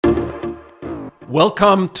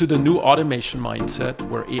Welcome to the New Automation Mindset,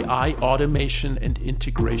 where AI, automation, and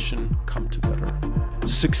integration come together.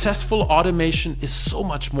 Successful automation is so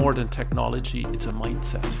much more than technology, it's a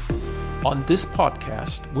mindset. On this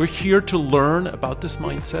podcast, we're here to learn about this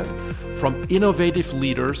mindset from innovative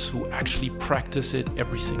leaders who actually practice it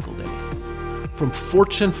every single day. From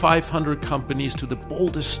Fortune 500 companies to the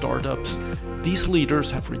boldest startups, these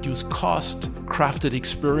leaders have reduced cost, crafted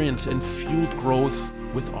experience, and fueled growth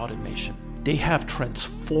with automation. They have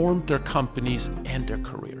transformed their companies and their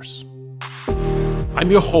careers. I'm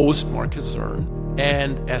your host, Marcus Zern,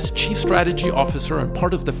 and as Chief Strategy Officer and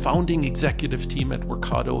part of the founding executive team at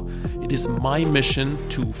Workato, it is my mission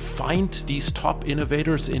to find these top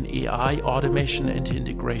innovators in AI, automation, and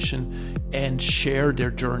integration and share their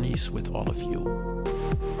journeys with all of you.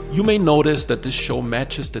 You may notice that this show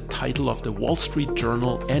matches the title of the Wall Street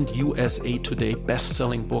Journal and USA Today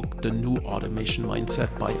best-selling book, The New Automation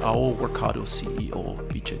Mindset by our Workato CEO,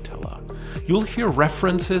 Vijay Tella. You'll hear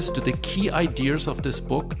references to the key ideas of this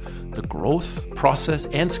book, the growth, process,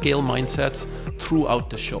 and scale mindsets throughout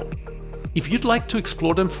the show. If you'd like to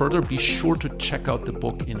explore them further, be sure to check out the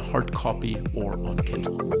book in hard copy or on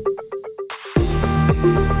Kindle.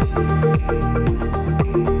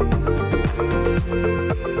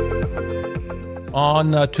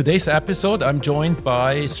 On today's episode, I'm joined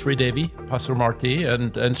by Sridevi Passamarthy,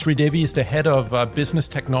 and Sridevi is the head of business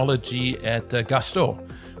technology at Gusto,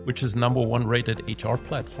 which is #1 rated HR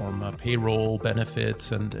platform, payroll,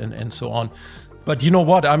 benefits, and so on. But you know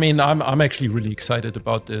what? I mean, I'm actually really excited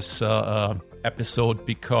about this episode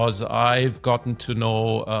because I've gotten to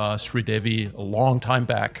know Sridevi a long time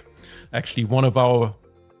back. Actually, one of our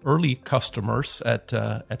early customers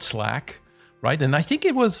at Slack, right? And I think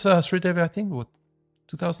it was Sridevi. I think what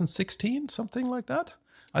 2016, something like that.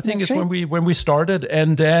 I think it's right. when we started,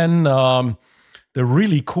 and then the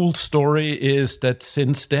really cool story is that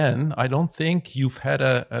since then, I don't think you've had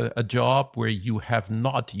a job where you have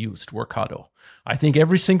not used Workato. I think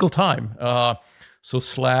every single time. So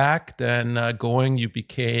Slack, then you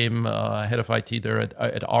became head of IT there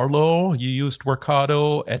at Arlo. You used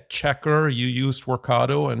Workato. At Checker, you used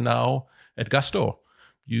Workato. And now at Gusto,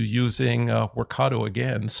 you're using Workato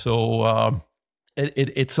again. So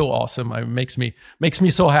it's so awesome. It makes me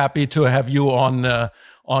so happy to have you on the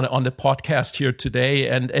podcast here today,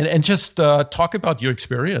 and just talk about your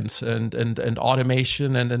experience and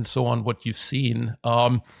automation and so on, what you've seen.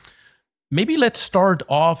 Maybe let's start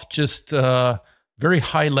off just very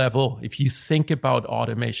high level. If you think about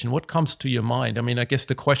automation, what comes to your mind? I mean, I guess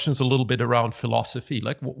the question's a little bit around philosophy.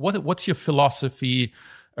 Like, what's your philosophy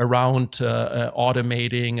around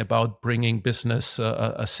automating, about bringing business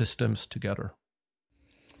systems together?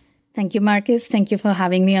 Thank you, Marcus. Thank you for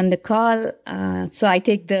having me on the call. So I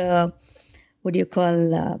take the winner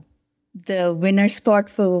spot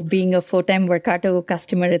for being a 4-time Workato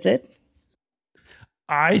customer, is it?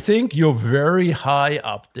 I think you're very high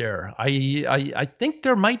up there. I think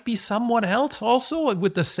there might be someone else also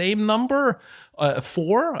with the same number,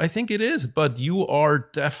 4, I think it is, but you are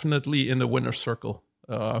definitely in the winner circle,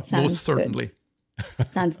 most certainly.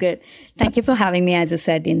 Sounds good. Thank you for having me. As I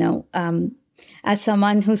said, as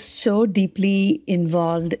someone who's so deeply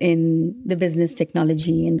involved in the business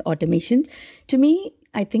technology and automation, to me,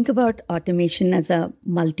 I think about automation as a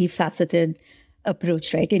multifaceted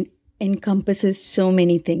approach, right? It encompasses so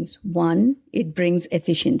many things. One, it brings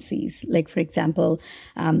efficiencies, like, for example,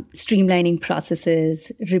 streamlining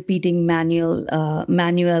processes, repeating manual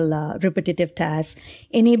repetitive tasks,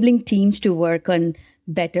 enabling teams to work on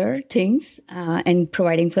better things, and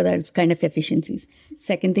providing for those kind of efficiencies.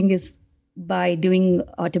 Second thing is, by doing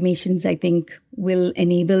automations, I think will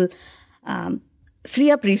enable free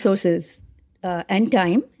up resources and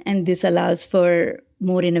time, and this allows for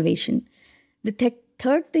more innovation. The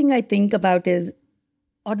third thing I think about is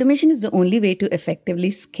automation is the only way to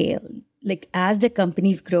effectively scale. Like, as the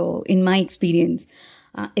companies grow, in my experience,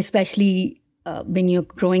 especially when you're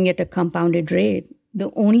growing at a compounded rate,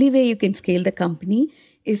 the only way you can scale the company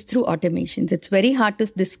is through automations. It's very hard to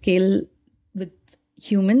scale with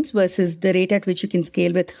humans versus the rate at which you can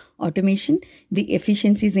scale with automation. The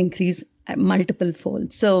efficiencies increase at multiple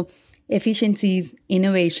folds. So efficiencies,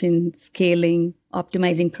 innovation, scaling,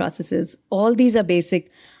 optimizing processes, all these are basic,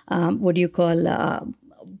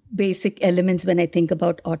 basic elements when I think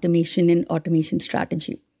about automation and automation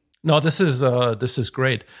strategy. No, this is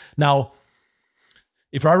great. Now,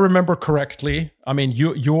 if I remember correctly, I mean,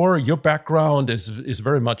 your background is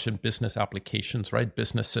very much in business applications, right?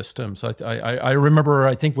 Business systems. I remember,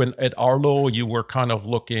 I think when at Arlo, you were kind of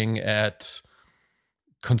looking at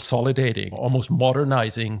consolidating, almost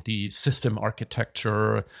modernizing the system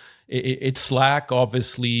architecture. It's Slack,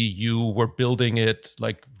 obviously, you were building it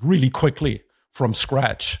like really quickly from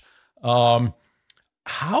scratch.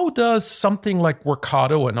 How does something like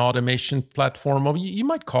Workato, an automation platform, or you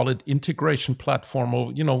might call it integration platform,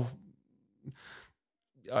 or,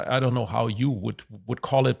 I don't know how you would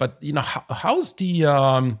call it, but, how's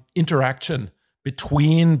the interaction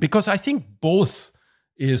between, because I think both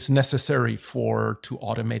is necessary to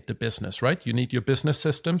automate the business, right? You need your business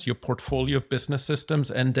systems, your portfolio of business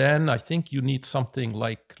systems, and then I think you need something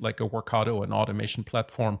like a Workato, an automation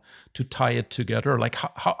platform, to tie it together. Like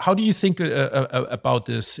how do you think about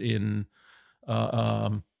this in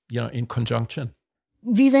conjunction?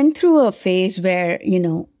 We went through a phase where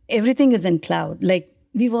everything is in cloud. Like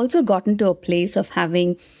we've also gotten to a place of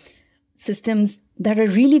having systems that are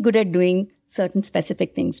really good at doing certain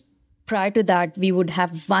specific things. Prior to that, we would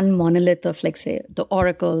have one monolith of, like, say, the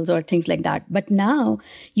oracles or things like that. But now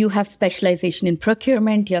you have specialization in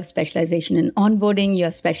procurement, you have specialization in onboarding, you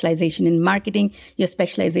have specialization in marketing, you have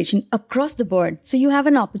specialization across the board. So you have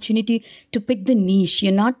an opportunity to pick the niche.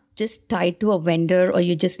 You're not just tied to a vendor, or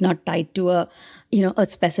you're just not tied to a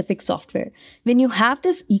specific software. When you have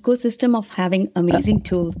this ecosystem of having amazing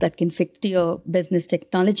tools that can fit your business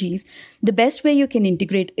technologies, the best way you can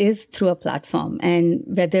integrate is through a platform.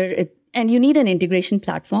 And you need an integration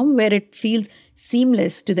platform where it feels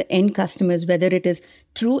seamless to the end customers, whether it is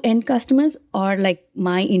true end customers or like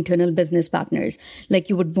my internal business partners. Like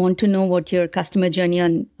you would want to know what your customer journey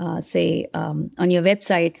on your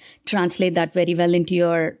website, translate that very well into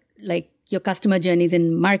your customer journeys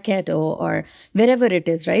in Marketo or wherever it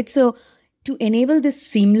is, right? So to enable this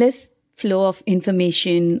seamless flow of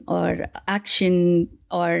information or action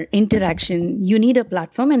or interaction, you need a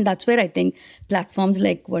platform. And that's where I think platforms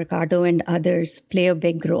like Workato and others play a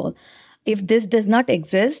big role. If this does not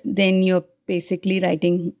exist, then you're basically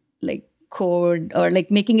writing like code or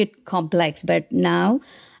like making it complex. But now,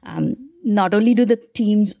 not only do the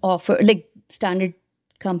teams offer, like standard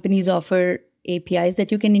companies offer APIs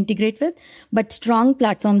that you can integrate with, but strong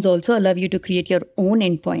platforms also allow you to create your own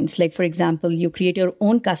endpoints. Like, for example, you create your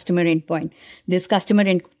own customer endpoint. This customer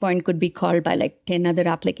endpoint could be called by like 10 other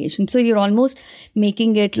applications. So you're almost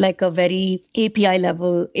making it like a very API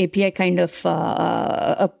level, API kind of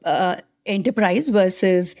enterprise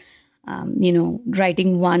versus,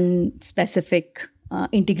 writing one specific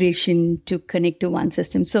integration to connect to one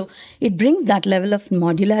system. So it brings that level of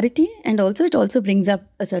modularity, and also it also brings up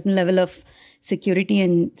a certain level of security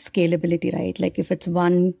and scalability, right? Like if it's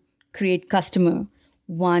one create customer,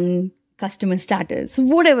 one customer status,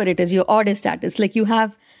 whatever it is, your order status, like you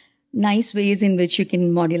have nice ways in which you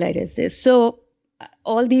can modularize this. So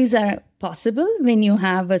all these are possible when you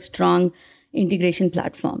have a strong integration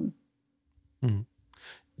platform. Mm.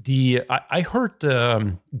 I heard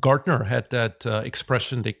Gartner had that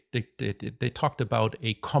expression. They talked about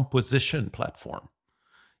a composition platform.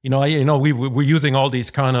 We're using all these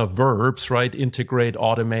kind of verbs, right? Integrate,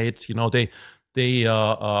 automate.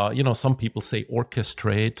 Some people say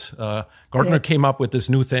orchestrate. Gartner came up with this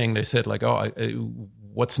new thing. They said like,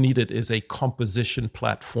 what's needed is a composition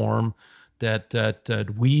platform that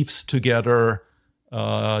weaves together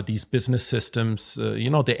these business systems,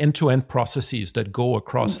 the end-to-end processes that go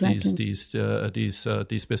across these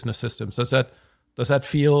business systems. Does that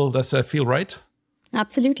feel right?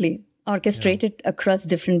 Absolutely. Orchestrated across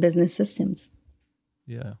different business systems.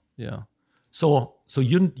 Yeah. So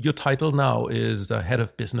your title now is head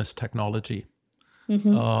of business technology.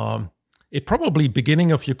 Mm-hmm. It probably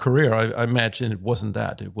beginning of your career, I imagine it wasn't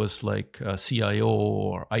that. It was like CIO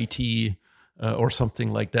or IT or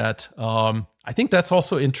something like that. I think that's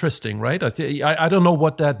also interesting, right? I don't know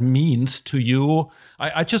what that means to you.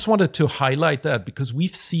 I just wanted to highlight that because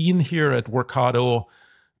we've seen here at Workato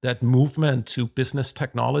that movement to business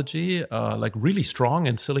technology, like really strong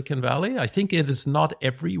in Silicon Valley. I think it is not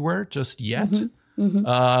everywhere just yet. Mm-hmm.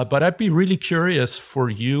 Mm-hmm. But I'd be really curious for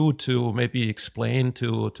you to maybe explain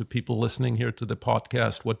to people listening here to the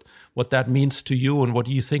podcast what that means to you and what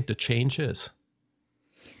do you think the change is?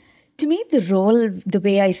 To me, the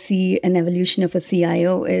way I see an evolution of a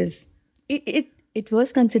CIO is it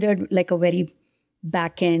was considered like a very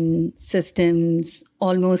back-end systems,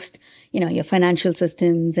 almost, your financial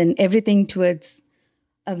systems and everything towards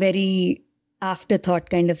a very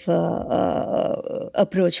afterthought kind of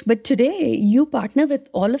approach. But today, you partner with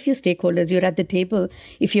all of your stakeholders. You're at the table.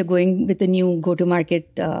 If you're going with a new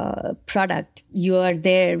go-to-market product, you are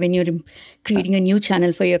there when you're creating a new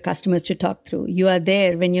channel for your customers to talk through. You are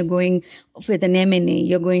there when you're going with an M&A,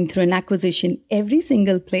 you're going through an acquisition. Every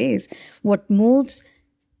single place, what moves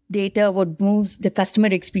data, what moves the customer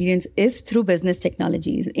experience is through business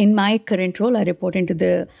technologies. In my current role, I report into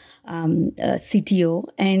the CTO,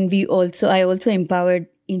 and I also empowered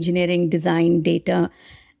engineering, design, data,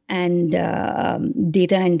 and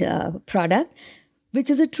product, which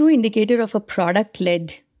is a true indicator of a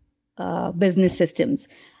product-led business systems.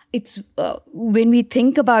 It's when we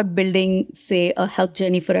think about building, say, a health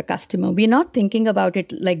journey for a customer, we're not thinking about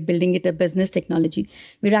it like building it a business technology.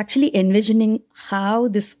 We're actually envisioning how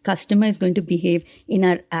this customer is going to behave in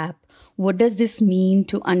our app. What does this mean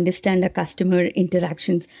to understand a customer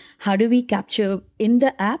interactions? How do we capture in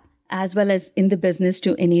the app as well as in the business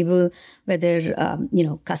to enable whether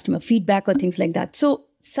customer feedback or things like that? So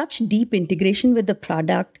such deep integration with the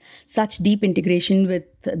product, such deep integration with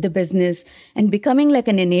the business, and becoming like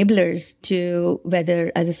an enablers to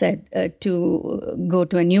whether, as I said, to go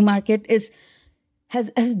to a new market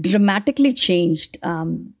has dramatically changed.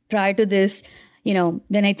 Prior to this,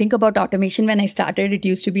 when I think about automation, when I started, it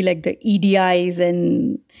used to be like the EDIs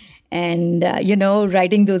and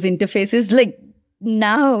writing those interfaces. Like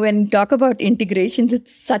now, when talk about integrations,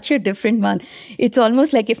 it's such a different one. It's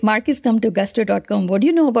almost like if Marcus come to Gusto.com, what do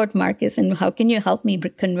you know about Marcus, and how can you help me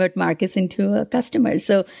convert Marcus into a customer?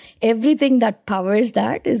 So everything that powers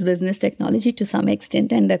that is business technology to some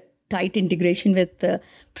extent, and a tight integration with the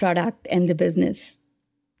product and the business.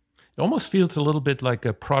 It almost feels a little bit like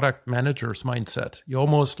a product manager's mindset. You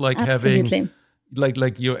almost like Absolutely. having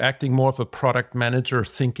like you're acting more of a product manager,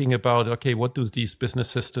 thinking about, okay, what do these business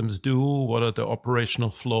systems do? What are the operational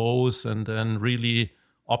flows? And then really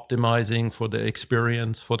optimizing for the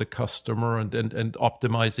experience for the customer and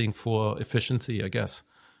optimizing for efficiency, I guess,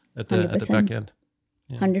 at the back end.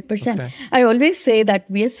 Yeah. 100%. Okay. I always say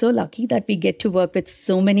that we are so lucky that we get to work with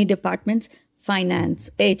so many departments: finance,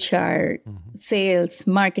 HR, sales,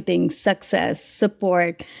 marketing, success,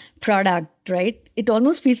 support, product, right? It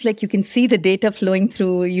almost feels like you can see the data flowing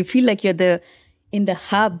through. You feel like you're in the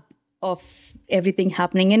hub of everything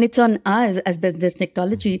happening. And it's on us as business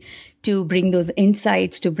technology to bring those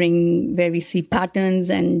insights, to bring where we see patterns,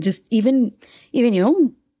 and just even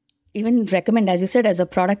recommend, as you said, as a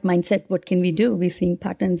product mindset, what can we do? We're seeing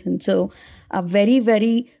patterns. And so a very,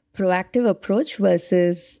 very proactive approach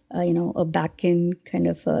versus, a back-end kind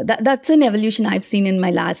of, that's an evolution I've seen in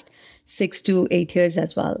my last 6 to 8 years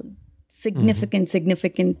as well.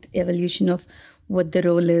 Significant evolution of what the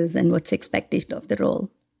role is and what's expected of the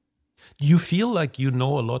role. Do you feel like you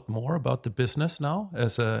know a lot more about the business now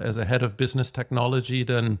as a head of business technology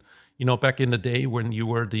than, back in the day when you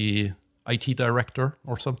were the IT director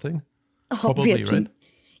or something? Obviously. Probably, right?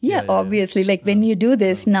 Yeah, obviously. Like when you do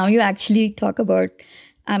this, now you actually talk about,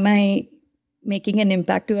 am I making an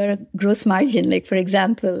impact to our gross margin? Like, for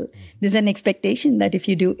example, there's an expectation that if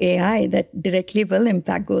you do AI, that directly will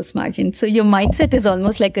impact gross margin. So your mindset is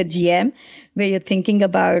almost like a GM, where you're thinking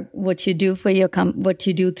about what you do for what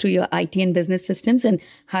you do through your IT and business systems, and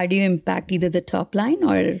how do you impact either the top line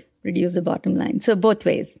or reduce the bottom line. So both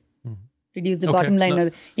ways, reduce the bottom line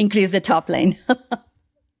or increase the top line.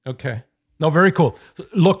 Okay. No, very cool.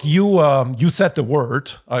 Look, you said the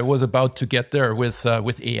word. I was about to get there with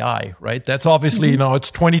AI, right? That's obviously, it's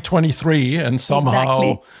 2023, and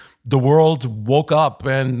somehow the world woke up,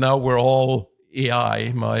 and now we're all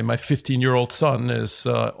AI. My 15-year-old son is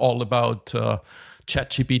all about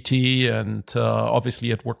ChatGPT, and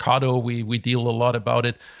obviously at Workato we deal a lot about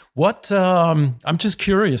it. What I'm just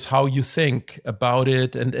curious how you think about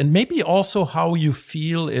it, and maybe also how you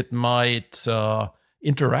feel it might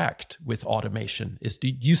interact with automation. Do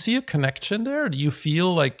you see a connection there? Do you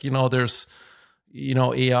feel like there's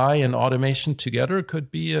AI and automation together could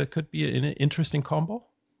be an interesting combo?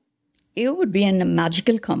 It would be a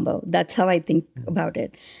magical combo. That's how I think about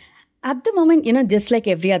it. At the moment, just like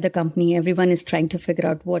every other company, everyone is trying to figure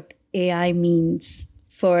out what AI means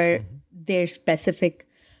for their specific,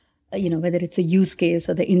 whether it's a use case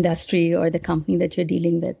or the industry or the company that you're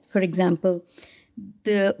dealing with. For example,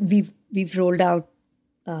 we've rolled out.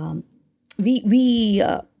 We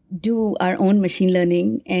do our own machine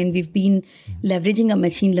learning, and we've been leveraging our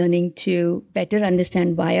machine learning to better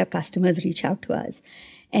understand why our customers reach out to us.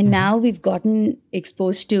 And now we've gotten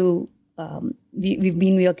exposed to, we've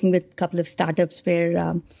been working with a couple of startups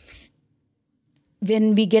where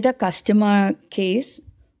when we get a customer case,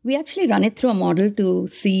 we actually run it through a model to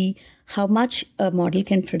see how much a model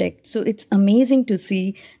can predict. So it's amazing to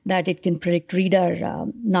see that it can read our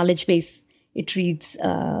knowledge base. It reads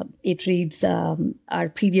our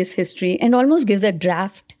previous history and almost gives a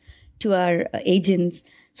draft to our agents,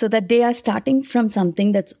 so that they are starting from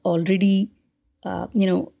something that's already,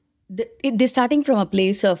 they're starting from a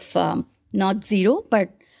place of not zero, but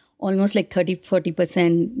almost like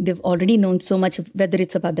 30-40%. They've already known so much, whether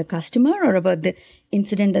it's about the customer or about the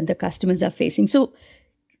incident that the customers are facing. So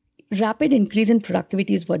rapid increase in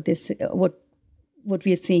productivity is what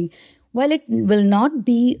we are seeing. While it will not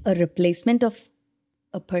be a replacement of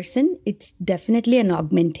a person, it's definitely an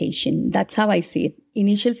augmentation. That's how I see it.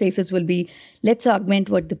 Initial phases will be, let's augment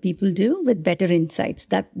what the people do with better insights.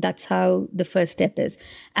 That's how the first step is.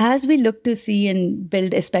 As we look to see and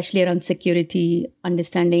build, especially around security,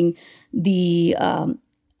 understanding the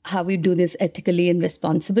how we do this ethically and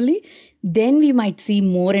responsibly, then we might see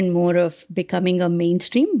more and more of becoming a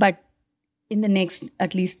mainstream. But in the next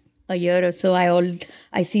at least a year or so, I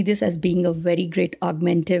see this as being a very great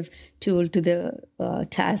augmentative tool to the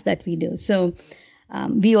task that we do. So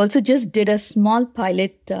we also just did a small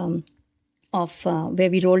pilot of where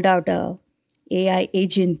we rolled out a AI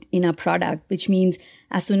agent in our product, which means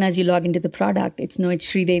as soon as you log into the product, it's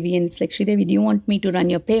Sridevi, and it's like, Sridevi, do you want me to run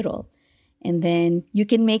your payroll? And then you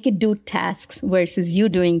can make it do tasks versus you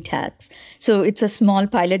doing tasks. So it's a small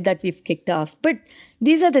pilot that we've kicked off. But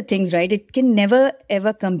these are the things, right? It can never,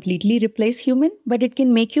 ever completely replace human, but it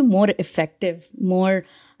can make you more effective, more,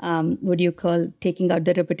 taking out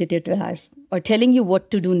the repetitive tasks or telling you what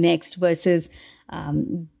to do next versus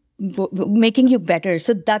making you better.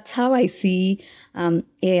 So that's how I see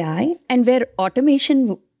AI. And where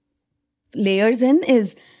automation layers in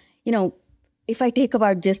is, if I take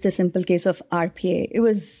about just a simple case of RPA, it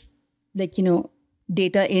was like,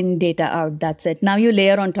 data in, data out. That's it. Now you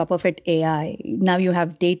layer on top of it AI. Now you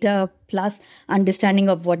have data plus understanding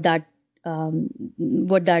of what that RPA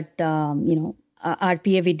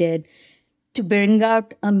we did to bring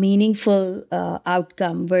out a meaningful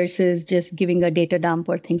outcome versus just giving a data dump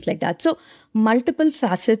or things like that. So multiple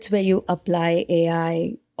facets where you apply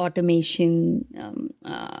AI, automation.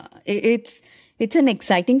 It's an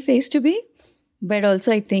exciting phase to be. But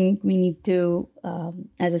also, I think we need to,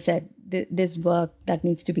 as I said, this work that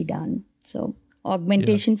needs to be done. So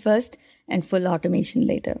augmentation first and full automation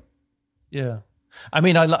later. Yeah, I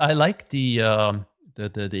mean, I like the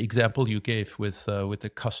example you gave with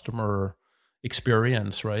the customer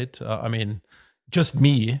experience, right? I mean, just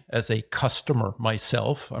me as a customer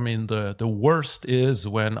myself. I mean, the worst is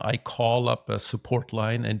when I call up a support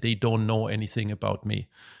line and they don't know anything about me,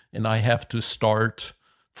 and I have to start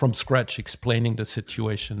from scratch explaining the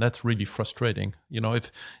situation. That's really frustrating.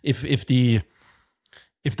 If the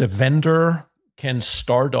vendor can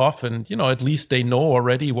start off and, at least they know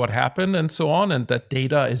already what happened and so on, and that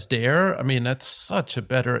data is there. I mean, that's such a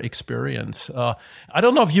better experience. I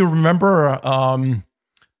don't know if you remember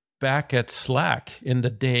back at Slack in the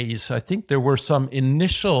days, I think there were some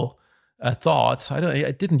initial thoughts.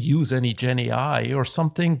 I didn't use any Gen AI or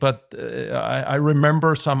something, but I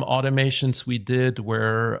remember some automations we did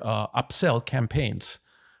where upsell campaigns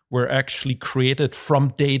were actually created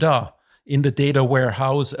from data in the data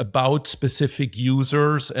warehouse about specific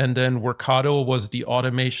users. And then Workato was the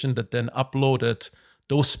automation that then uploaded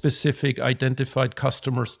those specific identified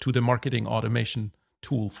customers to the marketing automation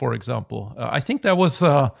tool, for example. I think that was,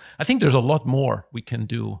 I think there's a lot more we can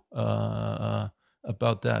do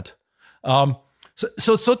about that.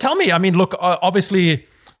 So tell me, I mean, look, obviously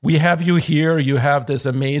we have you here. You have this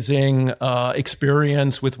amazing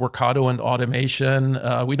experience with Workato and automation.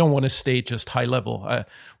 We don't want to stay just high level.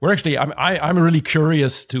 I'm really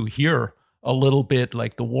curious to hear a little bit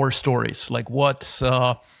like the war stories. Like what's,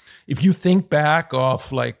 if you think back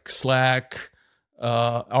of like Slack,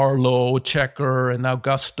 Arlo, Checker, and now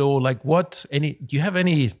Gusto, like do you have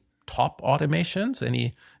any top automations?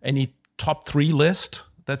 Any top 3 list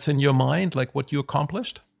that's in your mind, like what you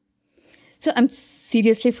accomplished? So I'm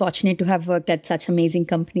seriously fortunate to have worked at such amazing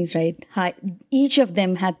companies, right? Each of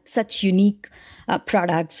them had such unique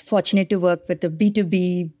products. Fortunate to work with the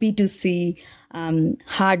B2B, B2C,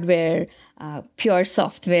 hardware, pure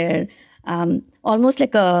software, almost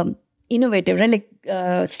like a innovative, right? Like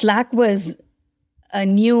Slack was a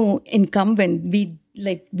new incumbent. We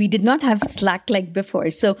did not have Slack like before.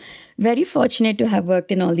 So very fortunate to have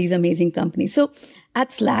worked in all these amazing companies. So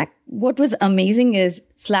at Slack, what was amazing is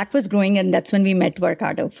Slack was growing, and that's when we met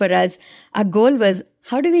Workato. For us, our goal was,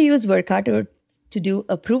 how do we use Workato to do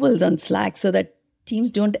approvals on Slack so that teams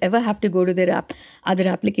don't ever have to go to their other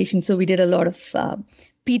applications? So we did a lot of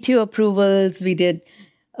PTO approvals, we did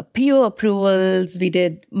PO approvals, we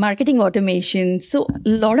did marketing automation. So a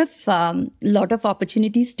lot of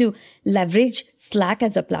opportunities to leverage Slack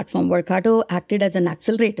as a platform. Workato acted as an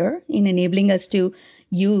accelerator in enabling us to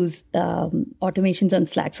use automations on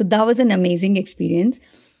Slack. So that was an amazing experience.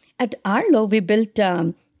 At Arlo, we built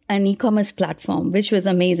an e-commerce platform, which was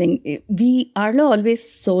amazing. Arlo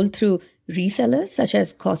always sold through resellers such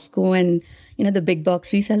as Costco and the big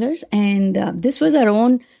box resellers. And this was our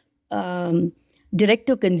own direct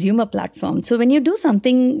to consumer platform. So when you do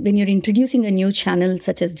something, when you're introducing a new channel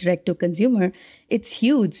such as direct to consumer, it's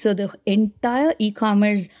huge. So the entire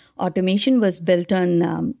e-commerce automation was built on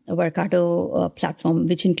a Workato platform,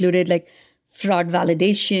 which included like fraud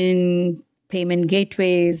validation, payment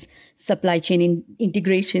gateways, supply chain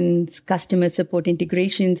integrations, customer support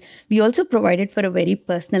integrations. We also provided for a very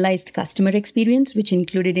personalized customer experience, which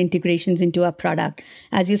included integrations into our product.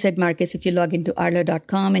 As you said, Marcus, if you log into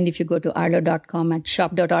Arlo.com and if you go to Arlo.com at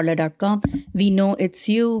shop.arlo.com, we know it's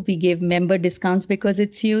you. We give member discounts because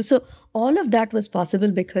it's you. So all of that was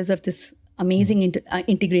possible because of this amazing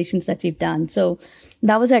integrations that we've done. So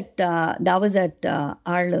that was at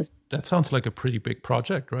Arlo. That sounds like a pretty big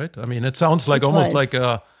project, right? I mean, it sounds like almost like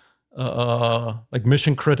like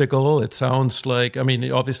mission critical. It sounds like, I mean,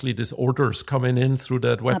 obviously there's orders coming in through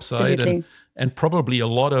that website and probably a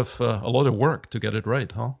lot of work to get it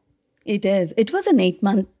right, huh? It is. It was an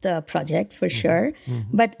 8-month project for sure.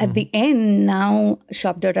 But at the end, now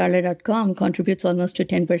shop.arlo.com contributes almost to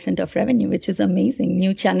 10% of revenue, which is amazing.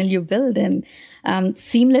 New channel you build and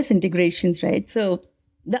seamless integrations, right? So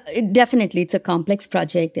definitely, it's a complex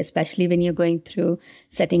project, especially when you're going through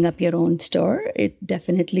setting up your own store. It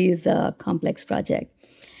definitely is a complex project.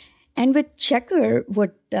 And with Checkr,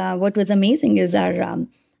 what was amazing is our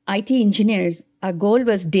IT engineers, our goal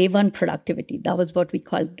was day one productivity. That was what we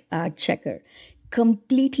called Checkr.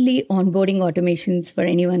 Completely onboarding automations for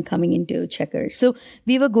anyone coming into Checkr. So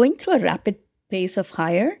we were going through a rapid pace of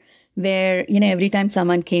hire where, every time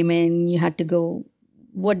someone came in, you had to go,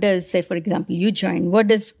 what does, say, for example, you join,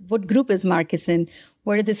 what group is Marcus in?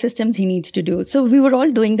 What are the systems he needs to do? So we were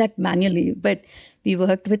all doing that manually, but we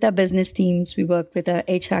worked with our business teams, we worked with our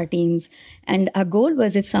HR teams. And our goal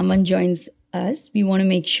was if someone joins us, we want to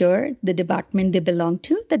make sure the department they belong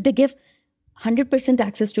to, that they give 100%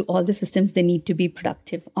 access to all the systems they need to be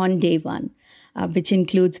productive on day one, which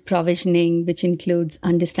includes provisioning, which includes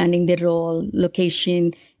understanding their role,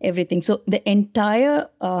 location, everything. So the entire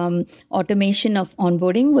automation of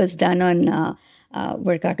onboarding was done on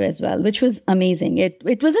Workato as well, which was amazing.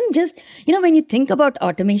 It wasn't just, when you think about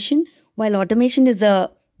automation, while automation is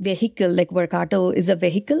a vehicle, like Workato is a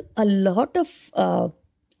vehicle, a lot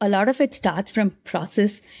of it starts from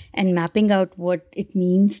process and mapping out what it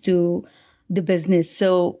means to the business.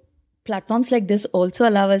 So platforms like this also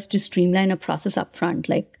allow us to streamline a process upfront.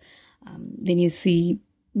 Like when you see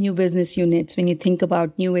new business units, when you think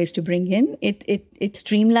about new ways to bring in, it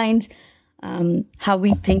streamlines how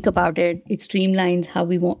we think about it. It streamlines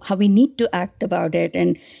how we need to act about it,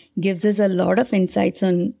 and gives us a lot of insights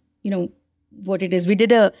on what it is. We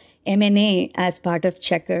did a M&A as part of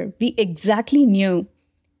Checkr. We exactly knew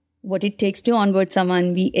what it takes to onboard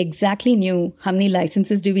someone. We exactly knew how many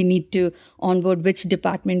licenses do we need to onboard, which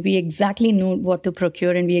department. We exactly knew what to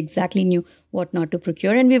procure, and we exactly knew what not to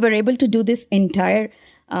procure. And we were able to do this entire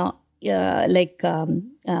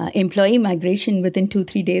employee migration within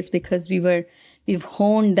 2-3 days because we've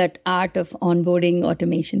honed that art of onboarding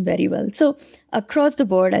automation very well. So across the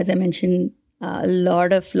board, as I mentioned, a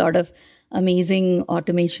lot of amazing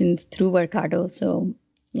automations through Workato. So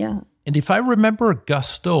yeah. And if I remember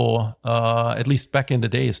Gusto, at least back in the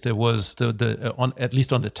days, there was at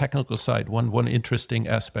least on the technical side, one interesting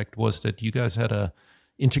aspect was that you guys had a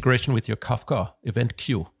integration with your Kafka event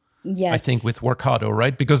queue. Yes. I think with Workato,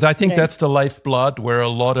 right? Because I think that's the lifeblood where a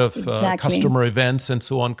lot of customer events and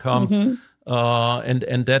so on come.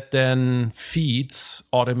 And that then feeds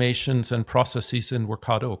automations and processes in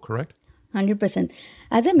Workato, correct? 100%.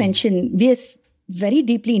 As I mentioned, we are very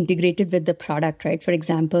deeply integrated with the product, right? For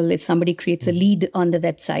example, if somebody creates a lead on the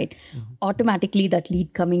website, automatically that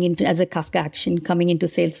lead coming into as a Kafka action, coming into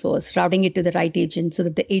Salesforce, routing it to the right agent so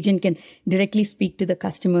that the agent can directly speak to the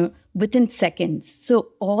customer within seconds. So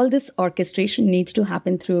all this orchestration needs to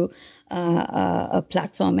happen through a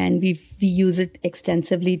platform, and we use it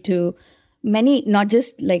extensively to many, not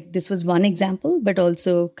just like this was one example, but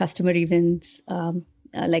also customer events,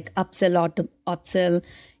 like upsell,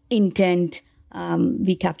 intent.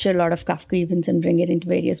 We capture a lot of Kafka events and bring it into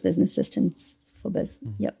various business systems for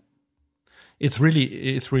business. Yep. It's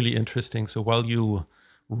really interesting. So while you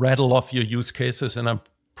rattle off your use cases, and I'm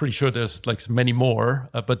pretty sure there's like many more,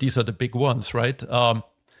 but these are the big ones, right? I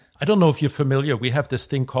don't know if you're familiar. We have this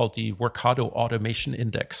thing called the Workato Automation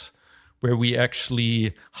Index, where we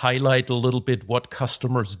actually highlight a little bit what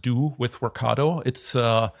customers do with Workato.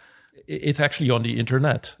 It's actually on the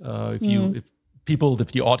internet.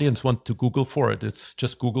 If the audience want to Google for it, it's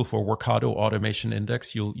just Google for Workato Automation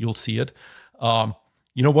Index. You'll see it.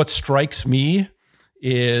 What strikes me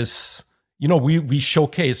is we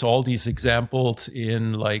showcase all these examples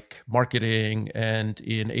in like marketing and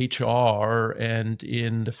in HR and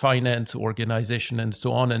in the finance organization and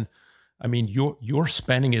so on. And I mean, you're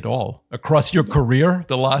spanning it all across your career,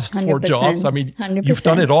 the last 4 jobs. I mean, 100%. You've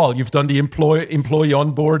done it all. You've done the employee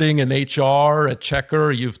onboarding and HR at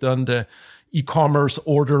Checker. You've done the e-commerce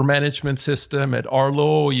order management system at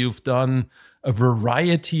Arlo. You've done a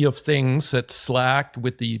variety of things at Slack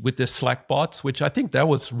with the Slack bots, which I think that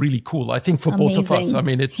was really cool. I think for both of us. I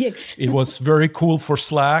mean, it was very cool for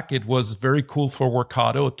Slack. It was very cool for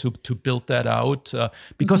Workato to build that out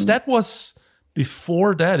because that was.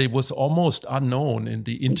 Before that, it was almost unknown in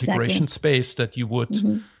the integration space that you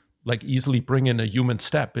would like easily bring in a human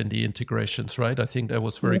step in the integrations, right? I think that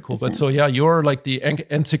was very 100%. Cool. But so yeah, you're like the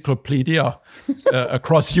encyclopedia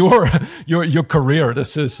across your career.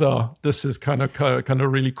 This is kind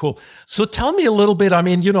of really cool. So tell me a little bit. I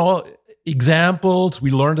mean, examples.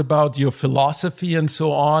 We learned about your philosophy and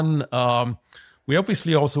so on. We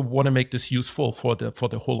obviously also want to make this useful for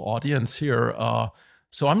the whole audience here.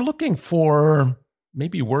 So I'm looking for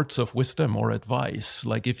maybe words of wisdom or advice.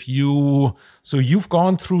 Like you've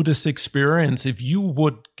gone through this experience, if you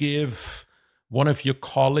would give one of your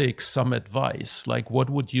colleagues some advice, like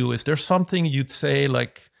is there something you'd say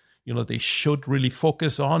like, they should really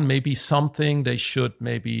focus on, maybe something they should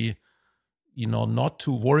maybe, not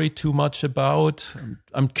to worry too much about?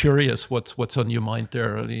 I'm curious what's on your mind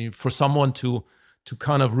there. I mean, for someone to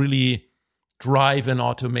kind of really drive an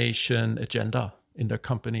automation agenda in their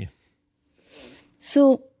company.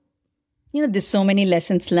 So, there's so many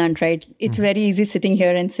lessons learned, right? It's very easy sitting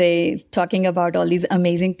here and talking about all these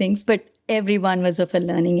amazing things, but everyone was of a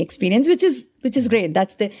learning experience, which is great.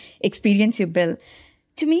 That's the experience you build.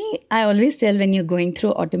 To me, I always tell when you're going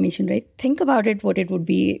through automation, right? Think about it, what it would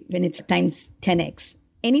be when it's times 10x.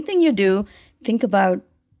 Anything you do, think about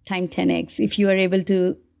time 10x. If you are able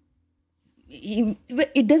to,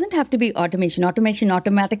 it doesn't have to be automation. Automation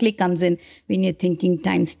automatically comes in when you're thinking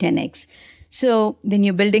times 10x. So when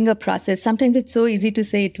you're building a process, sometimes it's so easy to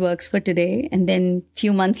say it works for today, and then a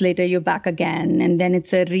few months later, you're back again, and then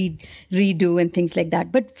it's a redo and things like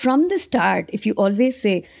that. But from the start, if you always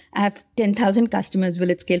say, I have 10,000 customers, will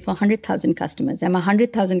it scale for 100,000 customers? I'm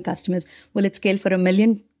 100,000 customers, will it scale for 1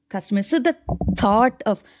 million customers? So the thought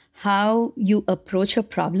of how you approach a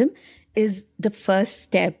problem is the first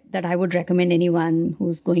step that I would recommend anyone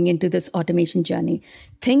who's going into this automation journey.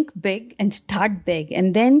 Think big and start big,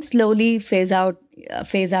 and then slowly phase out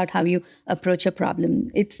how you approach a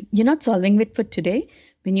problem. You're not solving it for today.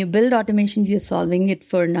 When you build automations, you're solving it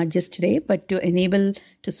for not just today, but to enable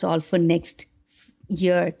to solve for next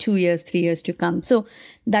year, 2 years, 3 years to come. So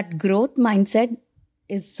that growth mindset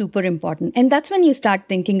is super important. And that's when you start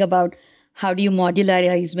thinking about how do you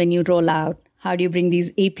modularize when you roll out? How do you bring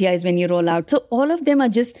these APIs when you roll out? So all of them are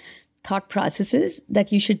just thought processes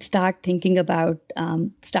that you should start thinking about.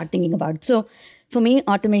 So for me,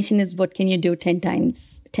 automation is what can you do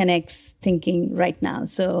 10x thinking right now.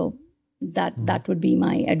 So that would be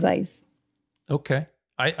my advice. Okay.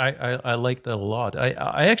 I like that a lot.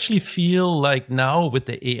 I actually feel like now with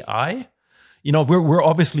the AI, we're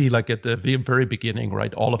obviously like at the very beginning,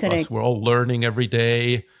 right? All of us, we're all learning every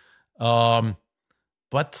day.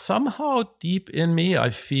 But somehow deep in me, I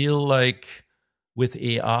feel like with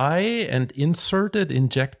AI and injected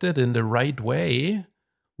in the right way,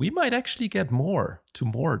 we might actually get more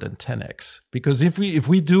than 10x. Because if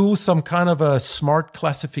we do some kind of a smart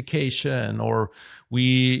classification, or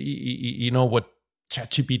what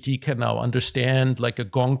ChatGPT can now understand, like a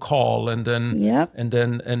gong call, and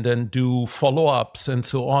then do follow-ups and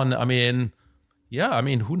so on. I mean,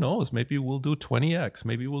 who knows? Maybe we'll do 20x.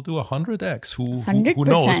 Maybe we'll do 100x. Who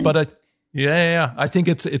knows? But I think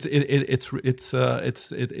it's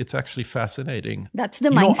actually fascinating. That's the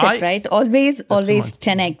mindset, right? Always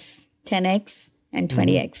 10x, and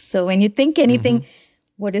 20x. So when you think anything,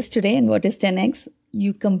 what is today and what is 10x,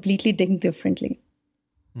 you completely think differently.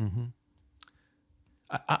 Mm-hmm.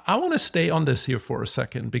 I want to stay on this here for a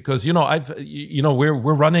second because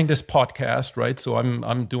we're running this podcast, right? So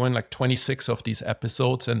I'm doing like 26 of these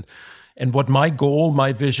episodes, and what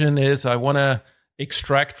my vision is, I want to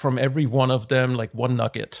extract from every one of them like one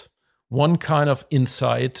nugget, one kind of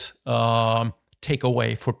insight,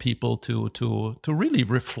 takeaway for people to really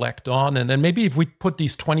reflect on, and then maybe if we put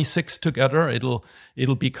these 26 together, it'll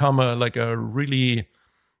become a really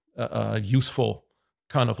useful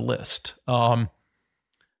kind of list.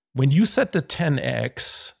 When you said the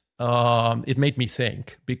 10x, it made me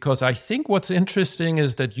think, because I think what's interesting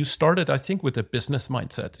is that you started, I think, with a business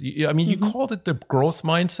mindset. I mean, you called it the growth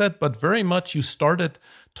mindset, but very much you started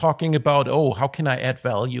talking about, oh, how can I add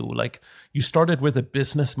value? Like you started with a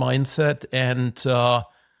business mindset. And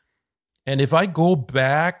if I go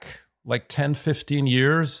back like 10, 15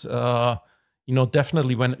 years,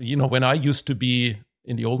 definitely when I used to be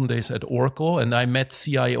in the olden days at Oracle and I met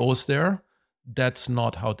CIOs there, that's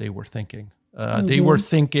not how they were thinking. They were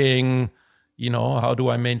thinking, how do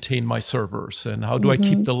I maintain my servers and how do I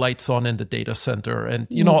keep the lights on in the data center and,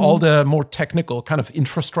 all the more technical kind of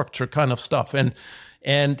infrastructure kind of stuff. And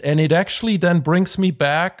it actually then brings me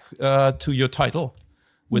back to your title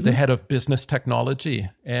with the head of business technology.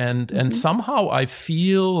 And somehow I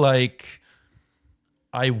feel like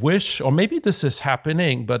I wish, or maybe this is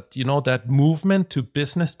happening, but that movement to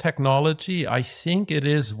business technology, I think it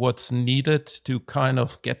is what's needed to kind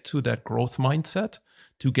of get to that growth mindset,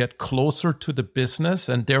 to get closer to the business,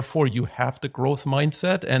 and therefore you have the growth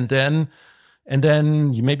mindset, and then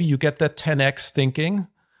maybe you get that 10x thinking,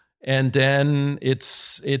 and then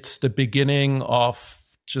it's the beginning of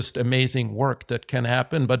just amazing work that can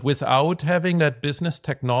happen. But without having that business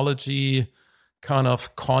technology kind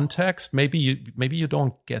of context, maybe you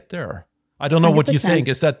don't get there. I don't know 100%. What you think.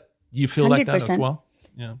 Is that you feel 100%. Like that as well?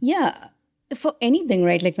 Yeah. For anything,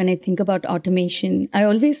 right? Like when I think about automation, I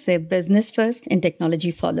always say business first and technology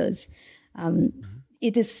follows.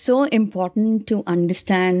 It is so important to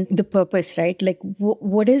understand the purpose, right? Like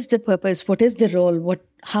what is the purpose? What is the role?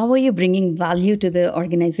 How are you bringing value to the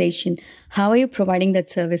organization? How are you providing that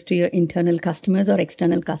service to your internal customers or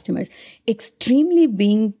external customers?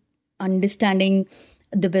 Understanding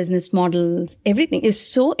the business models, everything is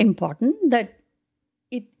so important that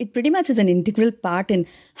it pretty much is an integral part in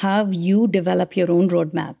how you develop your own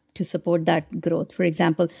roadmap to support that growth. For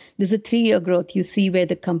example, there's a 3-year growth. You see where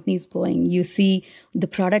the company is going. You see the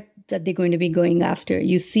product that they're going to be going after.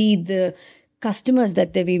 You see the customers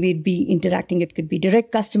that they will be interacting. It could be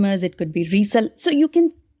direct customers. It could be resell. So you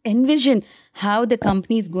can envision how the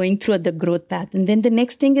company is going through the growth path. And then the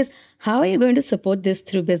next thing is, how are you going to support this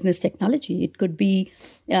through business technology? It could be,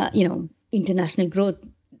 international growth.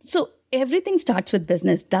 So everything starts with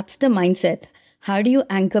business. That's the mindset. How do you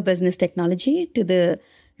anchor business technology to the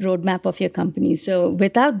roadmap of your company? So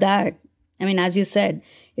without that, I mean, as you said,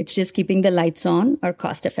 it's just keeping the lights on or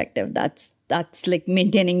cost effective. That's like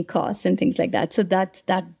maintaining costs and things like that. So that's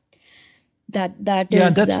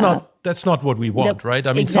that's not what we want, right?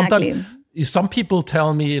 I mean, exactly. Sometimes some people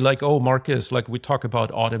tell me like, oh, Marcus, like we talk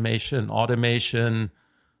about automation,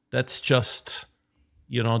 that's just,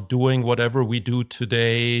 doing whatever we do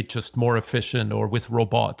today, just more efficient or with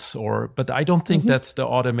robots but I don't think that's the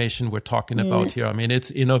automation we're talking about here. I mean,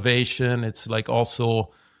 it's innovation. It's like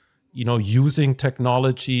also, using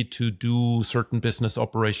technology to do certain business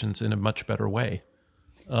operations in a much better way.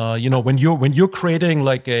 When you're creating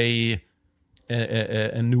like a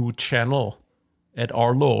new channel at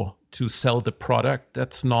Arlo to sell the product,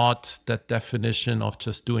 that's not that definition of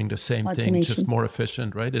just doing the same thing, just more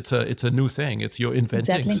efficient, right? It's a new thing. You're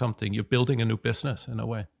inventing something. You're building a new business in a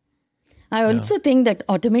way. I also think that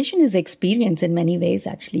automation is experience in many ways,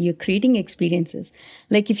 actually. You're creating experiences.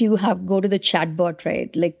 Like if you go to the chatbot,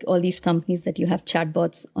 right? Like all these companies that you have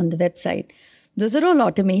chatbots on the website, those are all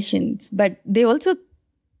automations, but they also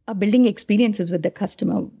are building experiences with the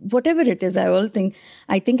customer. Whatever it is, I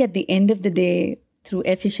think at the end of the day, through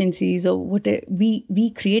efficiencies or whatever,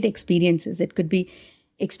 we create experiences. It could be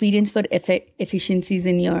experience for efficiencies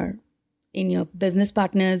in your business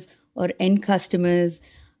partners or end customers,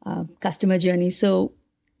 customer journey. So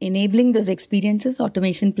enabling those experiences,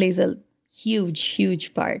 automation plays a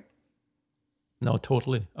huge part. No,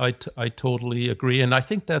 totally. I totally agree. And I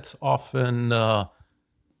think that's often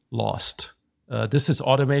lost.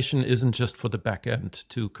 Automation isn't just for the back end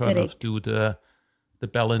to kind of do the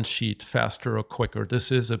balance sheet faster or quicker.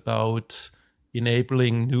 This is about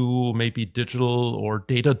enabling new, maybe digital or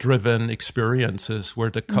data-driven experiences where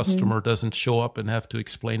the customer doesn't show up and have to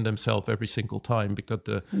explain themselves every single time because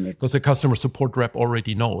the customer support rep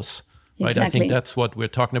already knows, right? Exactly. I think that's what we're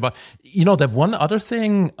talking about. That one other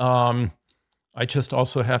thing, I just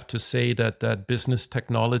also have to say that business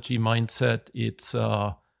technology mindset,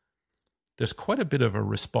 there's quite a bit of a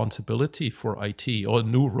responsibility for IT or a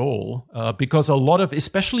new role because a lot of,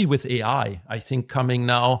 especially with AI, I think coming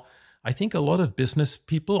now, I think a lot of business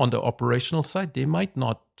people on the operational side, they might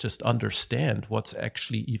not just understand what's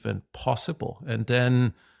actually even possible. And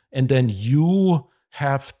then you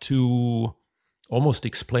have to almost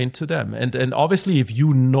explain to them. And obviously, if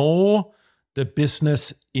you know the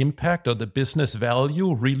business impact or the business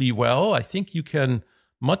value really well, I think you can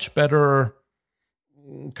much better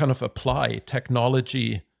kind of apply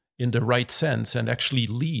technology in the right sense and actually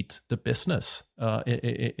lead the business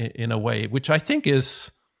in a way, which I think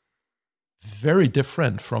is very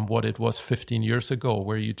different from what it was 15 years ago,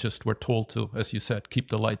 where you just were told to, as you said, keep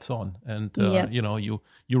the lights on. And,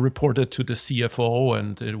 you reported to the CFO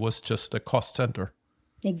and it was just a cost center.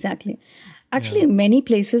 Exactly. Actually, many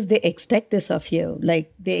places, they expect this of you.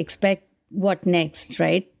 Like they expect what next,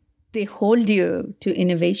 right? They hold you to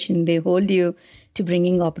innovation. They hold you to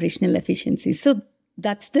bringing operational efficiency. So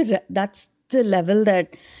that's the level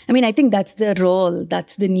that, I think that's the role.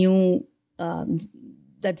 That's the new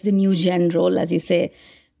gen role, as you say,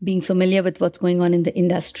 being familiar with what's going on in the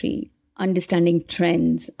industry, understanding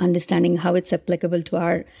trends, understanding how it's applicable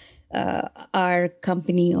to our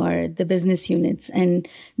company or the business units. And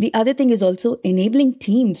the other thing is also enabling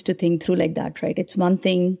teams to think through like that, right? It's one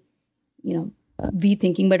thing, we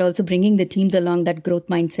thinking, but also bringing the teams along that growth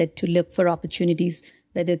mindset to look for opportunities,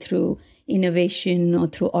 whether through innovation or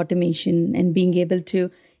through automation, and being able to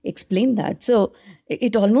explain that. So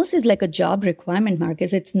it almost is like a job requirement,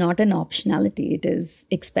 Marcus. It's not an optionality. It is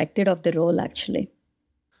expected of the role, actually.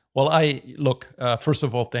 Well, first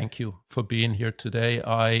of all, thank you for being here today.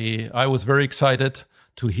 I was very excited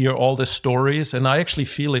to hear all the stories, and I actually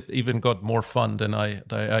feel it even got more fun than I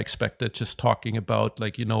expected, just talking about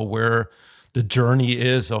where the journey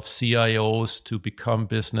is of CIOs to become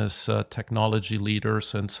business technology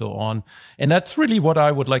leaders and so on. And that's really what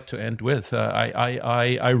I would like to end with.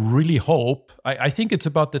 I really hope, I think it's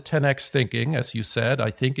about the 10X thinking, as you said.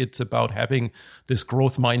 I think it's about having this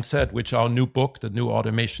growth mindset, which our new book, The New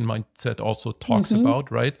Automation Mindset, also talks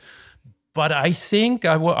about, right? But I think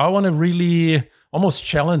I want to really almost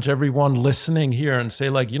challenge everyone listening here and say,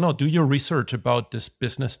 do your research about this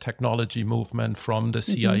business technology movement from the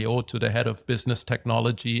CIO to the head of business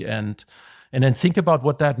technology, and then think about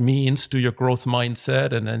what that means to your growth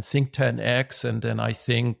mindset, and then think 10X. And then I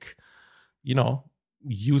think,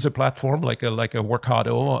 use a platform like a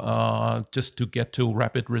Workato just to get to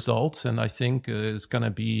rapid results. And I think it's going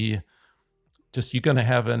to be you're going to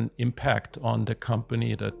have an impact on the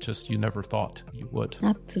company that just you never thought you would.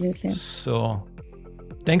 Absolutely. So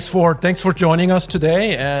thanks for joining us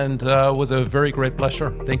today, and it was a very great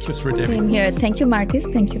pleasure. Thank you, Sridevi. Same here. Thank you, Marcus.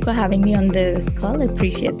 Thank you for having me on the call. I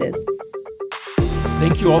appreciate this.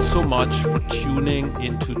 Thank you all so much for tuning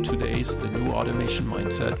into today's The New Automation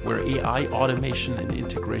Mindset, where AI, automation, and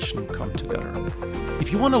integration come together.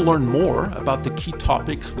 If you want to learn more about the key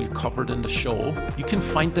topics we covered in the show, you can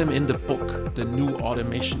find them in the book, The New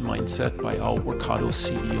Automation Mindset by our Workato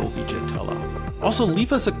CEO, Vijay Tella. Also,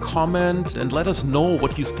 leave us a comment and let us know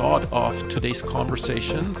what you thought of today's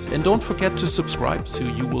conversations. And don't forget to subscribe so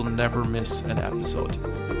you will never miss an episode.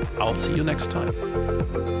 I'll see you next time.